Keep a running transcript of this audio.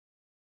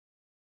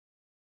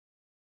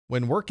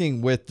When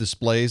working with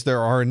displays,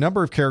 there are a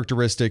number of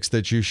characteristics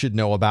that you should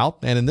know about,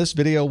 and in this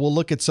video we'll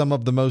look at some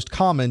of the most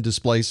common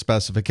display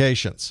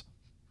specifications.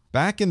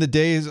 Back in the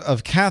days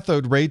of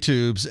cathode ray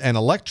tubes, an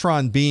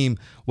electron beam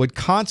would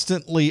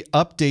constantly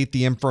update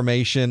the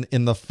information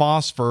in the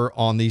phosphor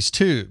on these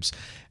tubes.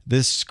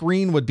 This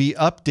screen would be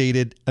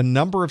updated a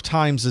number of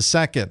times a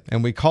second,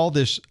 and we call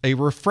this a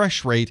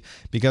refresh rate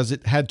because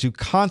it had to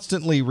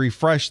constantly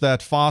refresh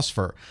that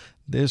phosphor.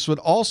 This would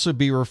also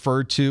be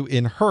referred to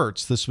in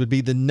hertz. This would be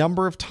the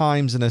number of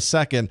times in a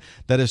second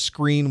that a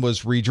screen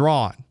was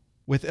redrawn.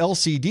 With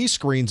LCD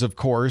screens, of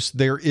course,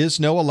 there is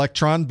no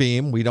electron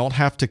beam. We don't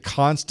have to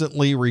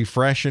constantly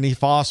refresh any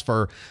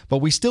phosphor, but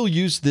we still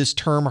use this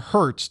term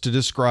hertz to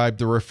describe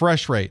the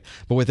refresh rate.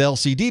 But with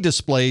LCD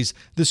displays,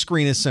 the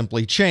screen is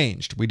simply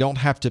changed. We don't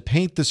have to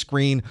paint the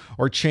screen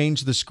or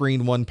change the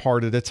screen one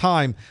part at a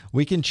time.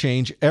 We can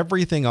change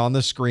everything on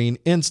the screen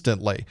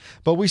instantly.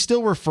 But we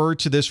still refer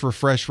to this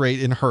refresh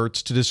rate in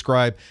hertz to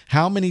describe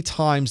how many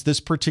times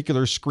this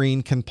particular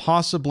screen can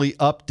possibly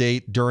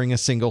update during a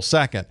single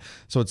second.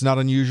 So it's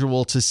not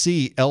unusual to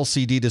see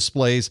LCD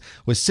displays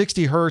with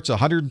 60 hertz,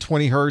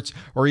 120 hertz,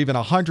 or even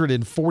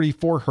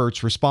 144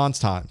 hertz response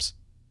times.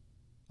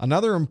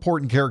 Another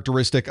important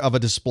characteristic of a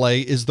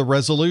display is the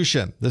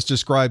resolution. This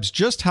describes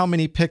just how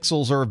many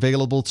pixels are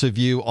available to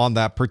view on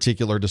that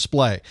particular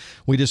display.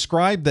 We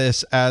describe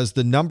this as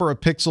the number of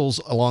pixels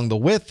along the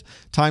width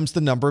times the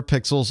number of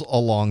pixels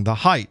along the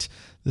height.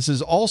 This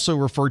is also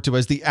referred to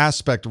as the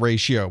aspect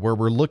ratio, where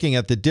we're looking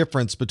at the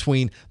difference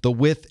between the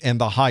width and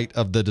the height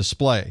of the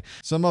display.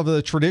 Some of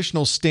the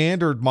traditional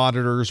standard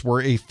monitors were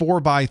a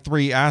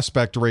 4:3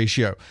 aspect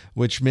ratio,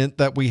 which meant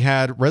that we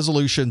had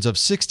resolutions of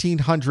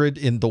 1600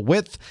 in the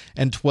width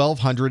and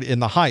 1200 in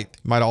the height.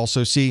 You might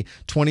also see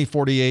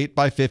 2048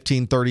 by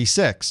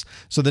 1536.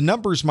 So the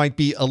numbers might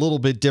be a little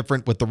bit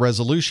different with the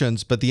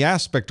resolutions, but the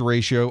aspect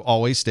ratio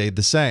always stayed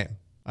the same.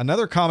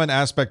 Another common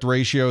aspect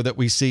ratio that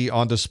we see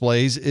on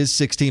displays is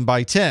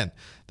 16:10.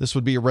 This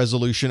would be a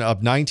resolution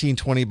of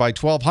 1920 by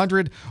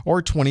 1200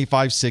 or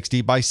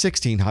 2560 by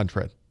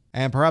 1600.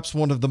 And perhaps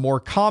one of the more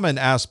common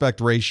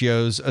aspect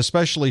ratios,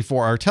 especially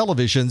for our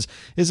televisions,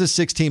 is a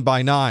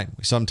 16:9.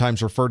 We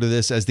sometimes refer to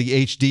this as the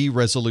HD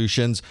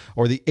resolutions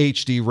or the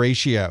HD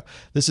ratio.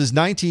 This is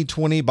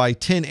 1920 by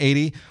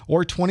 1080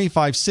 or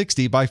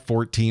 2560 by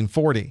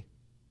 1440.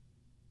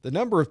 The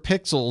number of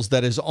pixels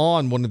that is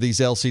on one of these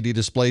LCD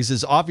displays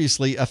is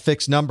obviously a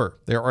fixed number.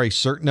 There are a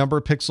certain number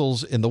of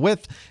pixels in the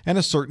width and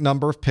a certain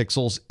number of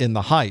pixels in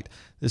the height.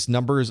 This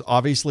number is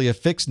obviously a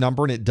fixed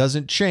number and it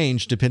doesn't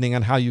change depending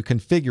on how you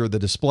configure the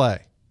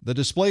display. The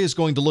display is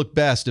going to look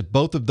best if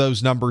both of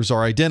those numbers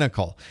are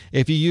identical.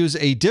 If you use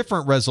a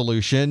different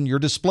resolution, your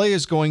display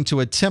is going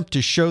to attempt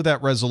to show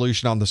that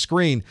resolution on the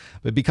screen,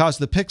 but because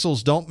the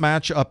pixels don't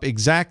match up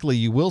exactly,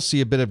 you will see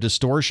a bit of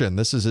distortion.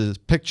 This is a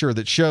picture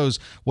that shows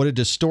what a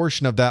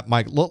distortion of that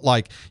might look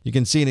like. You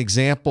can see an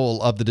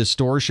example of the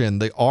distortion.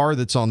 The R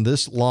that's on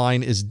this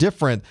line is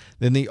different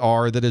than the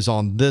R that is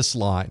on this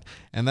line.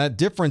 And that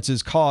difference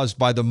is caused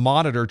by the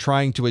monitor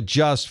trying to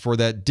adjust for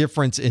that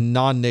difference in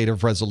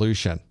non-native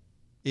resolution.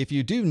 If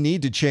you do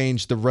need to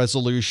change the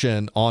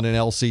resolution on an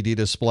LCD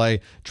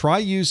display, try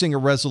using a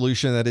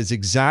resolution that is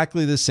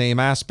exactly the same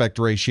aspect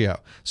ratio.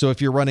 So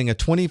if you're running a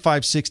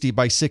 2560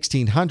 by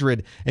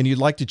 1600 and you'd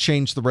like to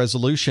change the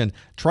resolution,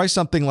 try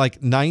something like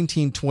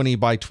 1920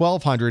 by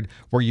 1200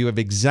 where you have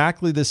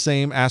exactly the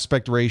same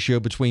aspect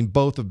ratio between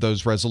both of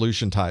those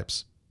resolution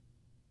types.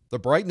 The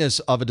brightness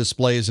of a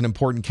display is an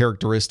important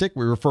characteristic.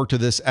 We refer to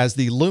this as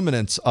the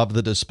luminance of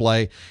the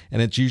display,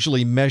 and it's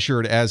usually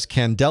measured as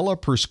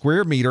candela per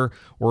square meter,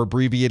 or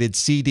abbreviated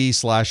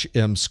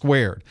CD/M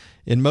squared.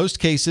 In most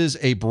cases,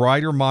 a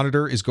brighter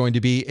monitor is going to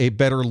be a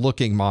better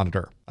looking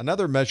monitor.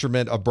 Another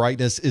measurement of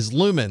brightness is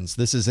lumens.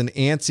 This is an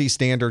ANSI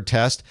standard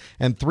test,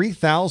 and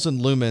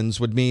 3000 lumens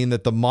would mean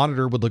that the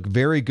monitor would look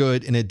very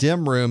good in a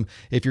dim room.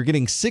 If you're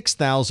getting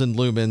 6000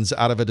 lumens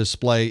out of a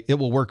display, it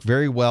will work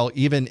very well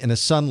even in a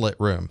sunlit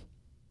room.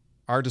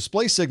 Our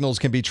display signals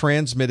can be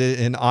transmitted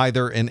in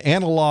either an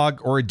analog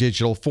or a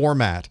digital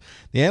format.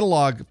 The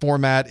analog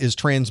format is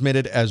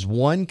transmitted as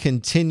one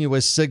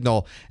continuous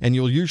signal, and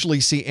you'll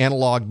usually see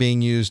analog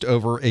being used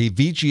over a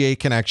VGA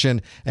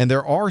connection, and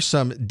there are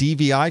some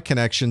DVI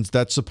connections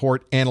that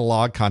support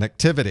analog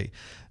connectivity.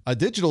 A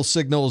digital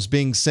signal is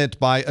being sent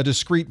by a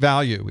discrete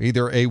value,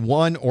 either a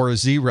 1 or a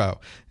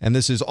 0, and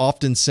this is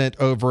often sent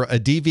over a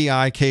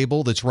DVI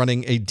cable that's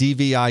running a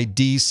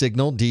DVI-D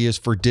signal. D is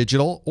for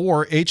digital,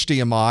 or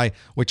HDMI,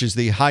 which is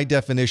the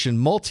high-definition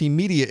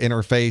multimedia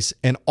interface,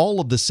 and all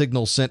of the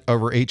signals sent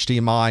over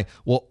HDMI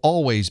will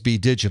always be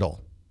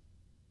digital.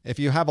 If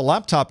you have a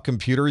laptop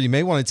computer, you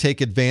may want to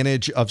take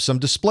advantage of some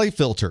display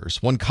filters.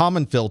 One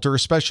common filter,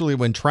 especially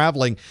when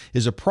traveling,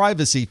 is a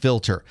privacy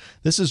filter.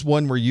 This is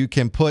one where you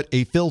can put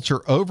a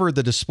filter over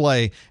the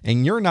display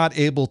and you're not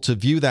able to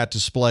view that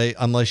display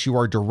unless you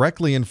are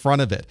directly in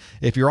front of it.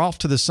 If you're off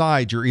to the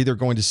side, you're either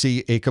going to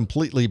see a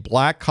completely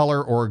black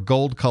color or a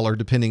gold color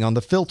depending on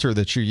the filter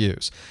that you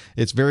use.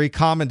 It's very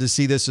common to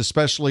see this,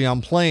 especially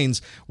on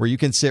planes, where you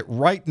can sit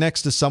right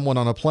next to someone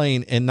on a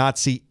plane and not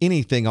see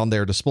anything on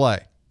their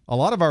display. A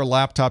lot of our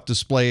laptop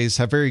displays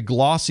have very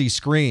glossy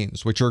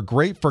screens, which are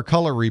great for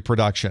color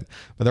reproduction,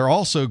 but they're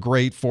also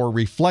great for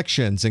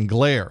reflections and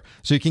glare.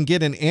 So you can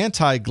get an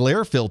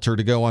anti-glare filter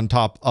to go on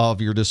top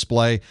of your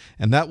display,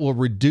 and that will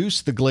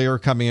reduce the glare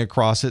coming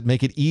across it,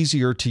 make it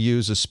easier to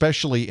use,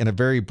 especially in a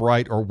very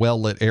bright or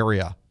well-lit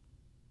area.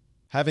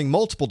 Having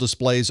multiple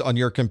displays on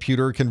your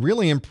computer can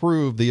really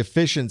improve the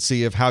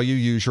efficiency of how you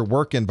use your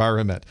work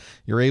environment.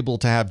 You're able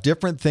to have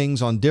different things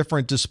on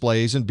different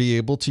displays and be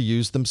able to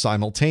use them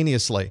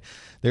simultaneously.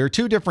 There are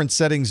two different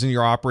settings in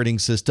your operating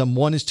system.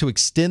 One is to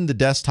extend the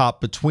desktop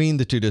between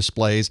the two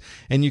displays,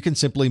 and you can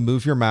simply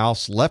move your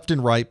mouse left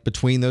and right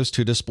between those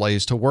two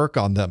displays to work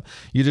on them.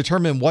 You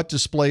determine what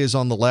display is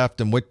on the left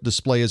and what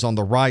display is on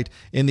the right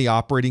in the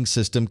operating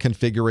system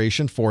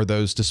configuration for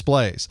those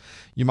displays.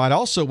 You might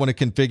also want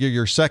to configure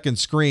your second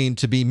screen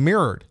to be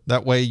mirrored.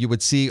 That way you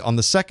would see on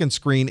the second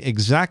screen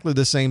exactly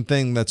the same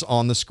thing that's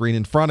on the screen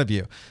in front of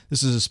you.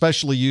 This is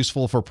especially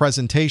useful for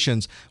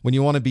presentations when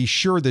you want to be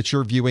sure that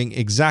you're viewing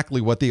exactly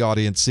what the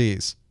audience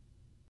sees.